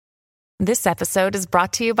This episode is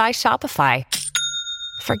brought to you by Shopify.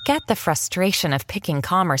 Forget the frustration of picking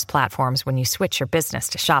commerce platforms when you switch your business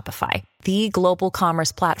to Shopify, the global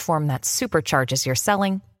commerce platform that supercharges your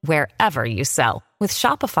selling wherever you sell. With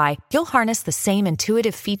Shopify, you'll harness the same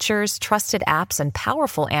intuitive features, trusted apps, and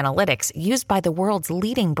powerful analytics used by the world's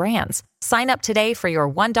leading brands. Sign up today for your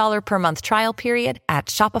 $1 per month trial period at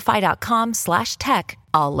shopify.com/tech,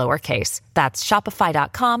 all lowercase. That's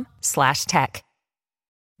shopify.com/tech.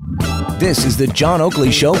 This is the John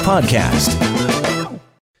Oakley Show podcast.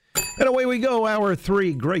 And away we go, hour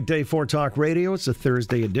 3. Great day for Talk Radio. It's a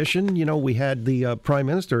Thursday edition. You know, we had the Prime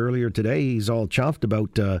Minister earlier today. He's all chuffed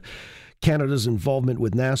about Canada's involvement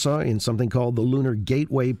with NASA in something called the Lunar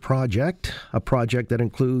Gateway Project, a project that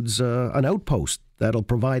includes an outpost that'll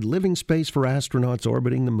provide living space for astronauts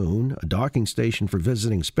orbiting the moon, a docking station for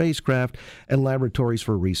visiting spacecraft, and laboratories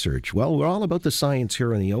for research. Well, we're all about the science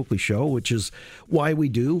here on the Oakley Show, which is why we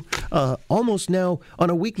do almost now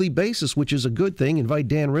on a weekly basis, which is a good thing. Invite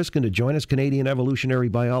Dan Riskin to join us, Canadian evolutionary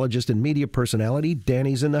biologist and media personality.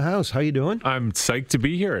 Danny's in the house. How you doing? I'm psyched to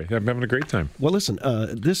be here. I'm having a great time. Well, listen,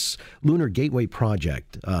 this Lunar Gateway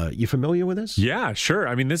Project, you familiar with this? Yeah, sure.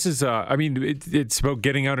 I mean, this is, it's about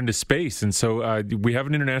getting out into space. And so we have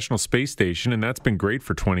an International Space Station, and that's been great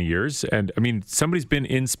for 20 years. And I mean, somebody's been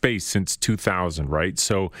in space since 2000, right?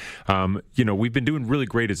 So, we've been doing really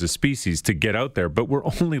great as a species to get out there, but we're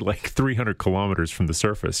only like 300 kilometers from the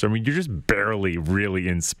surface. I mean, you're just barely really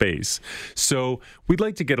in space. So we'd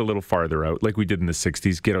like to get a little farther out, like we did in the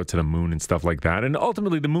 60s, get out to the moon and stuff like that. And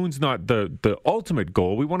ultimately, the moon's not the ultimate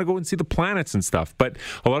goal. We want to go and see the planets and stuff. But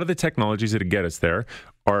a lot of the technologies that get us there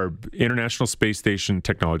are International Space Station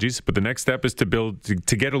technologies, but the next step is to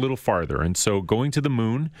get a little farther. And so going to the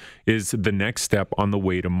moon is the next step on the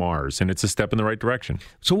way to Mars, and it's a step in the right direction.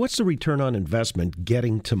 So what's the return on investment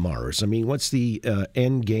getting to Mars? I mean, what's the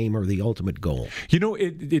end game or the ultimate goal? You know,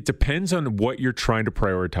 it depends on what you're trying to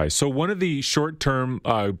prioritize. So one of the short-term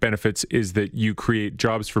benefits is that you create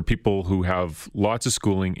jobs for people who have lots of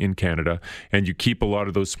schooling in Canada, and you keep a lot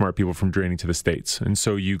of those smart people from draining to the States. And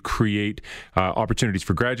so you create opportunities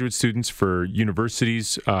for graduate students, for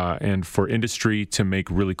universities, and for industry to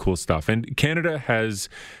make really cool stuff. And Canada has,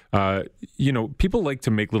 people like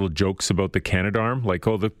to make little jokes about the Canadarm, like,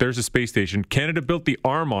 oh, look, there's a space station. Canada built the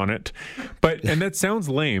arm on it, and that sounds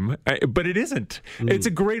lame, but it isn't. It's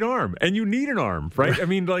a great arm, and you need an arm, right? I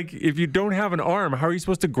mean, like, if you don't have an arm, how are you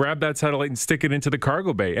supposed to grab that satellite and stick it into the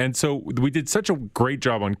cargo bay? And so we did such a great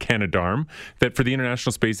job on Canadarm that for the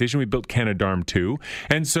International Space Station, we built Canadarm 2.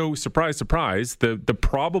 And so, surprise, surprise, the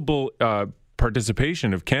probable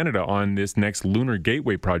participation of Canada on this next Lunar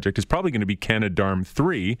Gateway project is probably going to be Canadarm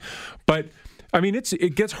 3, but I mean,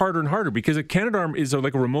 it gets harder and harder because a Canadarm is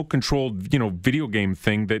like a remote-controlled, video game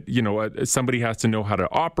thing that, somebody has to know how to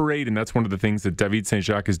operate, and that's one of the things that David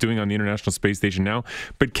Saint-Jacques is doing on the International Space Station now.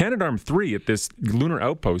 But Canadarm 3 at this lunar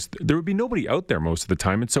outpost, there would be nobody out there most of the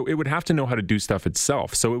time, and so it would have to know how to do stuff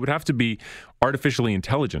itself. So it would have to be artificially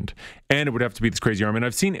intelligent, and it would have to be this crazy arm. And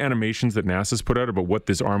I've seen animations that NASA's put out about what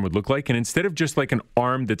this arm would look like, and instead of just like an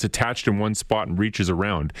arm that's attached in one spot and reaches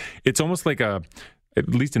around, it's almost like at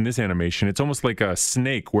least in this animation, it's almost like a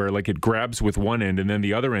snake where like it grabs with one end and then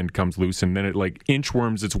the other end comes loose and then it like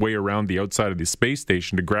inchworms its way around the outside of the space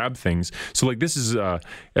station to grab things. So like this is,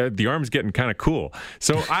 the arm's getting kind of cool.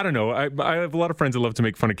 So I don't know. I have a lot of friends that love to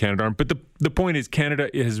make fun of Canadarm, but the point is Canada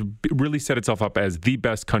has really set itself up as the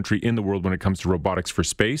best country in the world when it comes to robotics for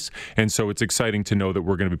space. And so it's exciting to know that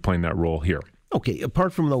we're going to be playing that role here. Okay,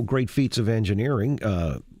 apart from those great feats of engineering,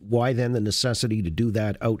 why then the necessity to do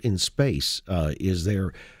that out in space? Is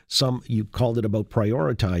there you called it about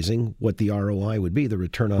prioritizing what the ROI would be, the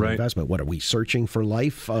return on investment. What are we searching for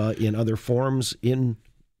life in other forms in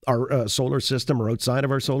our solar system or outside of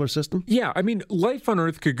our solar system? Yeah, I mean, life on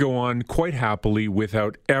Earth could go on quite happily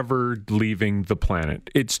without ever leaving the planet.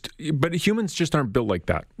 But humans just aren't built like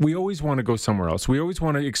that. We always want to go somewhere else. We always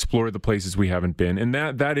want to explore the places we haven't been, and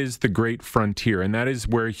that is the great frontier, and that is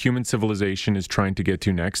where human civilization is trying to get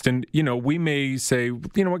to next. And, we may say,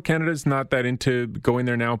 Canada's not that into going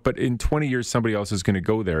there now, but in 20 years, somebody else is going to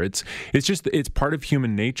go there. It's part of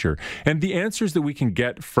human nature. And the answers that we can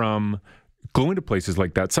get from going to places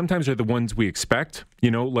like that sometimes are the ones we expect,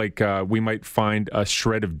 we might find a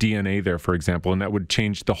shred of DNA there, for example, and that would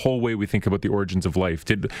change the whole way we think about the origins of life.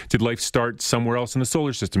 Did life start somewhere else in the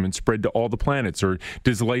solar system and spread to all the planets, or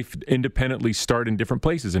does life independently start in different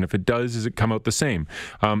places? And if it does it come out the same?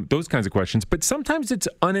 Those kinds of questions. But sometimes it's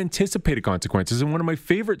unanticipated consequences. And one of my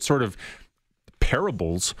favorite sort of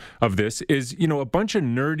parables of this is, a bunch of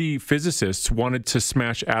nerdy physicists wanted to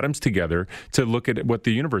smash atoms together to look at what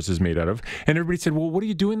the universe is made out of. And everybody said, well, what are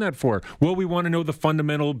you doing that for? Well, we want to know the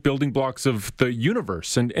fundamental building blocks of the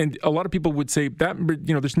universe. And a lot of people would say that,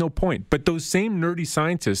 there's no point. But those same nerdy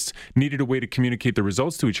scientists needed a way to communicate the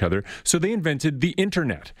results to each other. So they invented the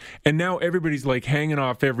internet. And now everybody's like hanging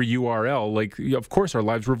off every URL. Like, of course, our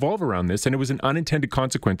lives revolve around this. And it was an unintended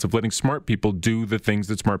consequence of letting smart people do the things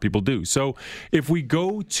that smart people do. So if we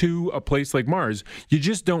go to a place like Mars, you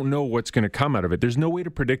just don't know what's going to come out of it. There's no way to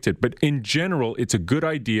predict it. But in general, it's a good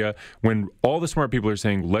idea when all the smart people are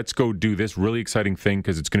saying, let's go do this really exciting thing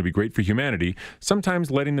because it's going to be great for humanity. Sometimes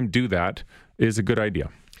letting them do that is a good idea.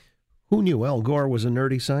 Who knew Al Gore was a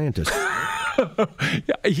nerdy scientist?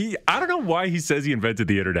 I don't know why he says he invented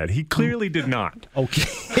the internet. He clearly did not.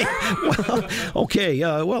 Okay.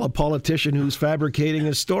 Well, a politician who's fabricating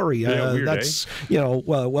a story. Weird, that's,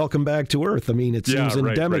 welcome back to Earth. I mean, it seems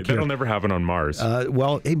endemic right. That'll never happen on Mars.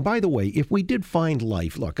 Hey, by the way, if we did find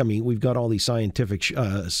life, look, I mean, we've got all these scientific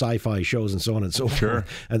sci-fi shows and so on and so forth,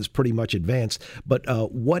 and it's pretty much advanced. But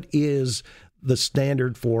what is the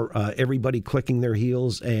standard for everybody clicking their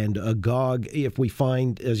heels and agog if we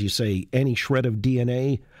find, as you say, any shred of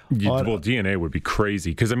DNA? DNA would be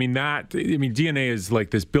crazy because DNA is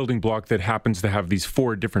like this building block that happens to have these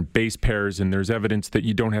 4 different base pairs, and there's evidence that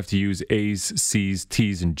you don't have to use A's, C's,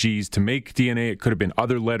 T's, and G's to make DNA. It could have been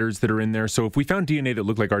other letters that are in there. So if we found DNA that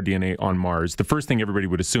looked like our DNA on Mars, the first thing everybody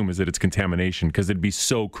would assume is that it's contamination because it'd be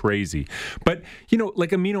so crazy. But like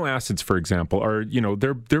amino acids, for example, are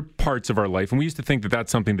they're parts of our life, and we used to think that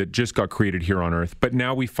that's something that just got created here on Earth. But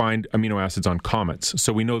now we find amino acids on comets,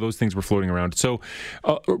 so we know those things were floating around. So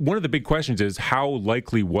one of the big questions is how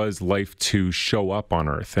likely was life to show up on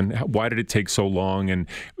Earth, and why did it take so long? And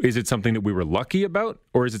is it something that we were lucky about,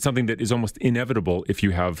 or is it something that is almost inevitable if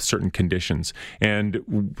you have certain conditions? And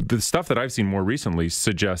the stuff that I've seen more recently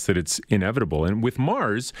suggests that it's inevitable. And with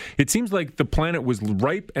Mars, it seems like the planet was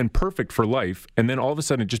ripe and perfect for life, and then all of a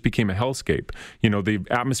sudden it just became a hellscape. The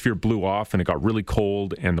atmosphere blew off, and it got really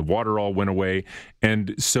cold, and the water all went away.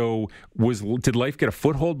 And so did life get a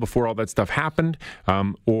foothold before all that stuff happened?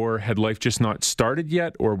 Or had life just not started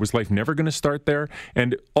yet? Or was life never going to start there?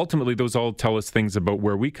 And ultimately, those all tell us things about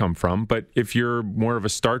where we come from. But if you're more of a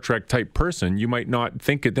Star Trek type person, you might not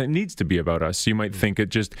think that needs to be about us. You might think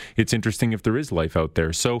it's interesting if there is life out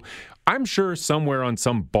there. So I'm sure somewhere on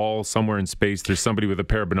some ball, somewhere in space, there's somebody with a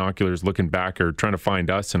pair of binoculars looking back or trying to find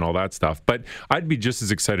us and all that stuff. But I'd be just as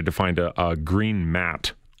excited to find a green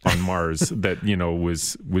mat on Mars that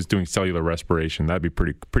was doing cellular respiration. That'd be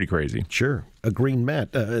pretty crazy. Sure. A green mat,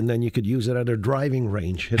 and then you could use it at a driving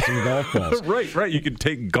range, hit some golf balls. Right. You could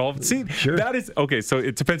take golf. See, sure. That is okay. So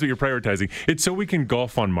it depends what you're prioritizing. It's so we can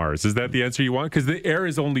golf on Mars. Is that the answer you want? Because the air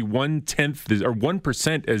is only 1/10 or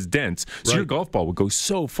 1% as dense, so your golf ball would go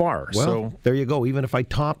so far. Well, there you go. Even if I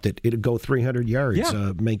topped it, it'd go 300 yards.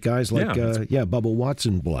 Yeah. Make guys like Bubba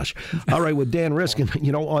Watson blush. All right, with Dan Riskin,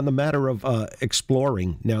 on the matter of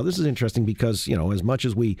exploring. Now, this is interesting because as much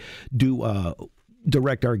as we do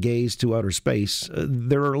direct our gaze to outer space,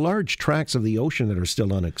 there are large tracts of the ocean that are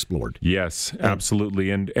still unexplored. Yes,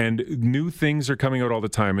 absolutely. And new things are coming out all the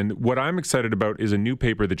time. And what I'm excited about is a new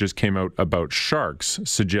paper that just came out about sharks,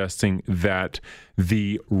 suggesting that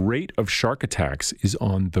the rate of shark attacks is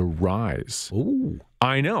on the rise. Ooh.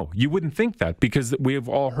 I know. You wouldn't think that because we have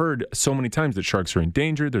all heard so many times that sharks are in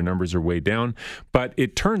danger, their numbers are way down. But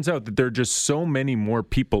it turns out that there are just so many more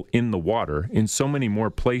people in the water, in so many more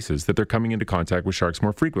places, that they're coming into contact with sharks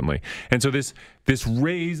more frequently. And so this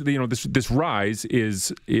rise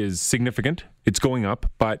is significant. It's going up,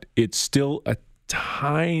 but it's still a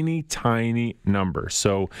tiny number.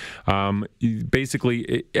 So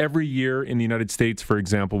basically, every year in the United States, for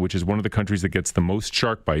example, which is one of the countries that gets the most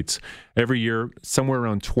shark bites, every year somewhere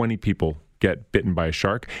around 20 people get bitten by a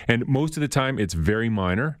shark. And most of the time, it's very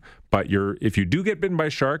minor. But if you do get bitten by a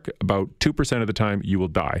shark, about 2% of the time you will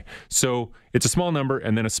die. So it's a small number,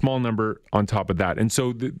 and then a small number on top of that. And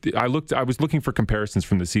so I was looking for comparisons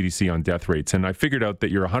from the CDC on death rates, and I figured out that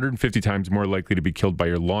you're 150 times more likely to be killed by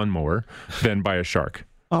your lawnmower than by a shark.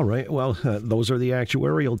 All right. Well, those are the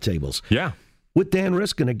actuarial tables. Yeah. With Dan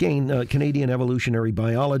Riskin, again, Canadian evolutionary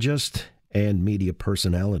biologist and media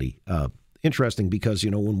personality. Interesting because,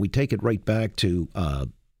 when we take it right back to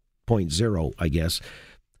point zero, I guess,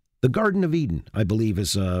 the Garden of Eden, I believe,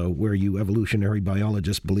 is where you evolutionary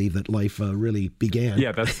biologists believe that life really began.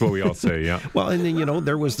 Yeah, that's what we all say, yeah. Well, and then,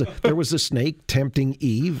 there was the snake tempting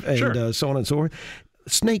Eve and so on and so forth.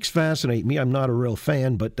 Snakes fascinate me. I'm not a real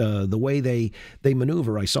fan, but the way they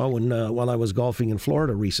maneuver, I saw one while I was golfing in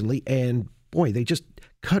Florida recently, and boy, they just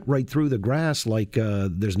cut right through the grass like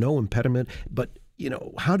there's no impediment. But,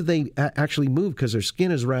 how do they actually move? Because their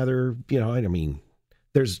skin is rather,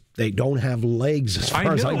 they don't have legs as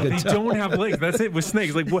far as I can tell. They don't have legs. That's it with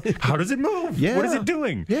snakes. Like, how does it move? Yeah. What is it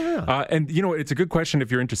doing? Yeah. And, it's a good question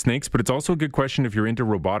if you're into snakes, but it's also a good question if you're into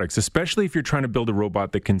robotics, especially if you're trying to build a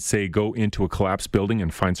robot that can, say, go into a collapsed building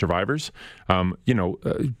and find survivors.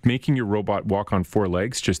 Making your robot walk on 4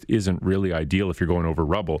 legs just isn't really ideal if you're going over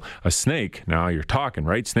rubble. A snake, now you're talking,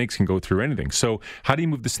 right? Snakes can go through anything. So how do you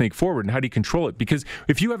move the snake forward and how do you control it? Because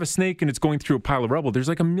if you have a snake and it's going through a pile of rubble, there's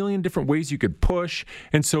like a million different ways you could push.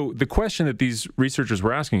 And so the question that these researchers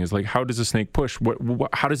were asking is like, how does a snake push?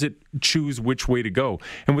 How does it choose which way to go?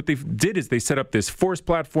 And what they did is they set up this force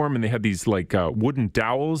platform, and they had these like wooden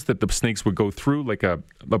dowels that the snakes would go through, like a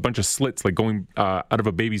bunch of slits, like going out of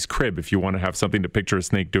a baby's crib. If you want to have something to picture a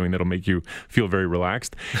snake doing, that'll make you feel very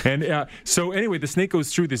relaxed. And so anyway, the snake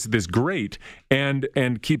goes through this grate and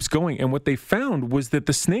keeps going. And what they found was that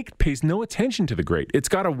the snake pays no attention to the grate. It's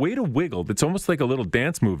got a way to wiggle. It's almost like a little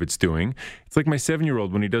dance move it's doing. It's like my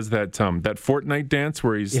 7-year-old when he does that Fortnite dance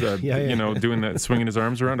where he's doing that, swinging his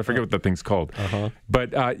arms around. I forget what that thing's called.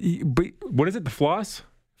 But what is it? The floss?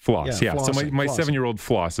 Floss, yeah. So my 7-year-old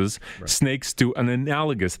flosses. Right. Snakes do an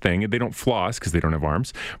analogous thing. They don't floss because they don't have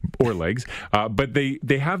arms or legs, but they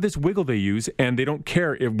have this wiggle they use, and they don't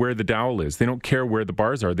care where the dowel is. They don't care where the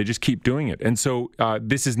bars are. They just keep doing it. And so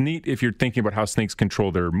this is neat if you're thinking about how snakes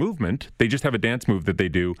control their movement. They just have a dance move that they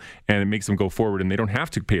do, and it makes them go forward, and they don't have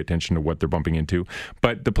to pay attention to what they're bumping into.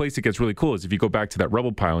 But the place it gets really cool is if you go back to that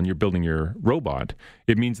rubble pile and you're building your robot,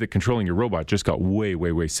 it means that controlling your robot just got way,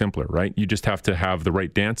 way, way simpler, right? You just have to have the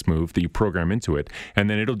right dance move that you program into it, and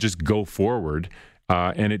then it'll just go forward,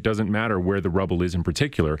 and it doesn't matter where the rubble is in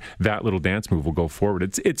particular. That little dance move will go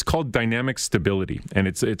forward. It's called dynamic stability, and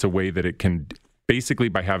it's a way that it can basically,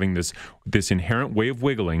 by having this inherent way of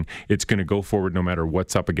wiggling, it's going to go forward no matter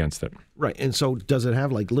what's up against it. Right. And so does it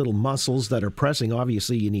have like little muscles that are pressing?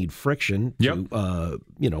 Obviously, you need friction to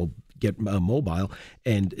get mobile,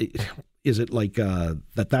 and is it like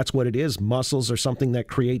that's what it is? Muscles or something that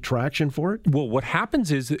create traction for it? Well, what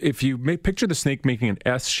happens is if you picture the snake making an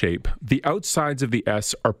S shape, the outsides of the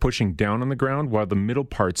S are pushing down on the ground while the middle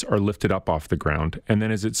parts are lifted up off the ground. And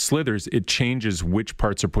then as it slithers, it changes which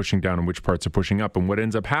parts are pushing down and which parts are pushing up. And what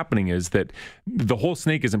ends up happening is that the whole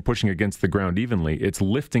snake isn't pushing against the ground evenly. It's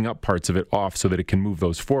lifting up parts of it off so that it can move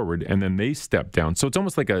those forward, and then they step down. So it's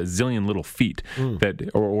almost like a zillion little feet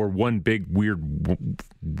or one big, weird,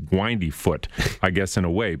 windy foot, I guess, in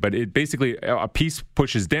a way. But it basically, a piece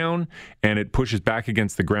pushes down and it pushes back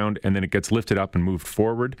against the ground, and then it gets lifted up and moved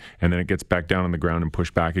forward, and then it gets back down on the ground and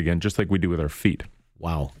pushed back again, just like we do with our feet.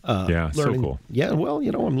 Wow. So cool. Yeah, well,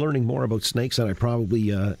 I'm learning more about snakes than I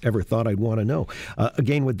probably ever thought I'd want to know.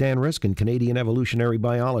 Again, with Dan Riskin, Canadian evolutionary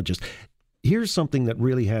biologist. Here's something that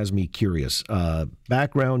really has me curious.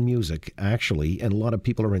 Background music, actually, and a lot of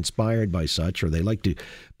people are inspired by such, or they like to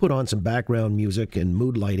put on some background music and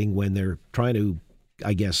mood lighting when they're trying to,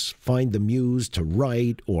 I guess, find the muse to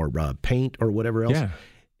write or paint or whatever else. Yeah.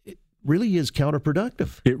 It really is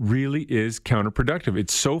counterproductive. It really is counterproductive.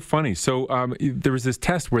 It's so funny. So there was this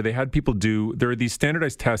test where they had people there are these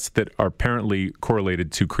standardized tests that are apparently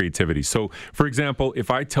correlated to creativity. So, for example, if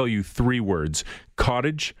I tell you 3 words,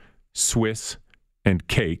 cottage, Swiss, and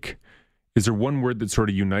cake, is there one word that sort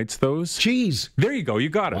of unites those? Cheese. There you go. You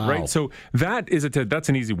got it, right? So that is that's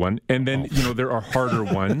an easy one. And then, there are harder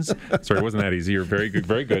ones. Sorry, it wasn't that easy. You're very good,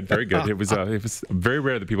 very good, very good. It was very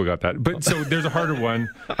rare that people got that. But so there's a harder one.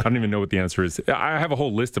 I don't even know what the answer is. I have a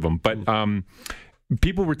whole list of them. But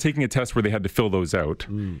people were taking a test where they had to fill those out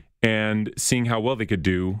and seeing how well they could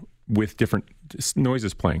do with different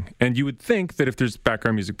noises playing. And you would think that if there's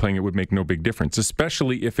background music playing, it would make no big difference,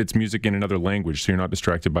 especially if it's music in another language, so you're not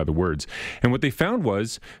distracted by the words. And what they found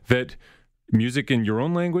was that music in your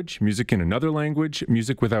own language, music in another language,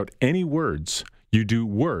 music without any words, you do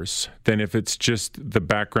worse than if it's just the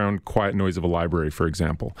background quiet noise of a library, for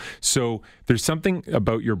example. So there's something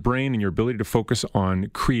about your brain and your ability to focus on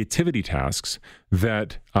creativity tasks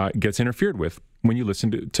that gets interfered with when you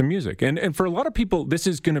listen to music. And for a lot of people, this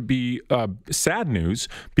is going to be sad news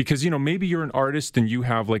because, maybe you're an artist and you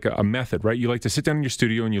have like a method, right? You like to sit down in your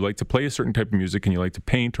studio and you like to play a certain type of music and you like to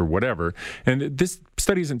paint or whatever. And this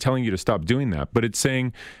study isn't telling you to stop doing that, but it's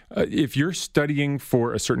saying if you're studying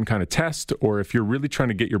for a certain kind of test, or if you're really trying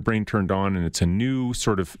to get your brain turned on and it's a new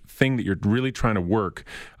sort of thing that you're really trying to work,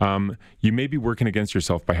 you may be working against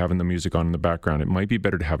yourself by having the music on in the background. It might be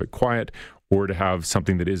better to have it quiet, or to have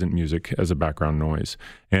something that isn't music as a background noise.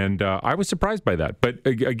 And I was surprised by that. But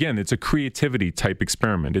again, it's a creativity type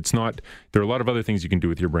experiment. It's not, there are a lot of other things you can do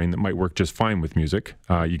with your brain that might work just fine with music.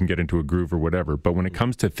 You can get into a groove or whatever. But when it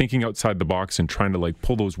comes to thinking outside the box and trying to like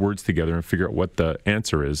pull those words together and figure out what the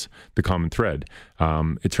answer is, the common thread,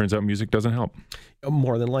 it turns out music doesn't help.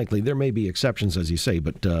 More than likely. There may be exceptions, as you say,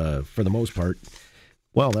 but for the most part,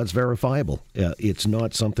 well, that's verifiable. It's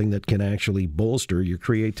not something that can actually bolster your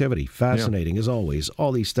creativity. Fascinating, as always.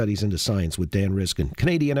 All these studies into science with Dan Riskin,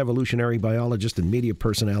 Canadian evolutionary biologist and media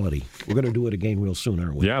personality. We're going to do it again real soon,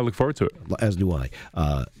 aren't we? Yeah, I look forward to it. As do I.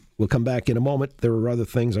 We'll come back in a moment. There are other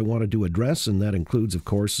things I wanted to address, and that includes, of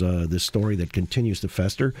course, this story that continues to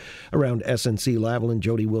fester around SNC-Lavalin,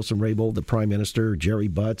 Jody Wilson-Raybould, the Prime Minister, Jerry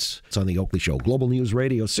Butts. It's on The Oakley Show. Global News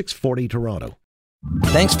Radio, 640 Toronto.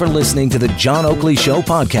 Thanks for listening to the John Oakley Show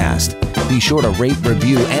podcast. Be sure to rate,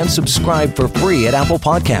 review, and subscribe for free at Apple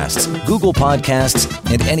Podcasts, Google Podcasts,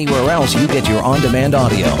 and anywhere else you get your on-demand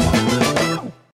audio.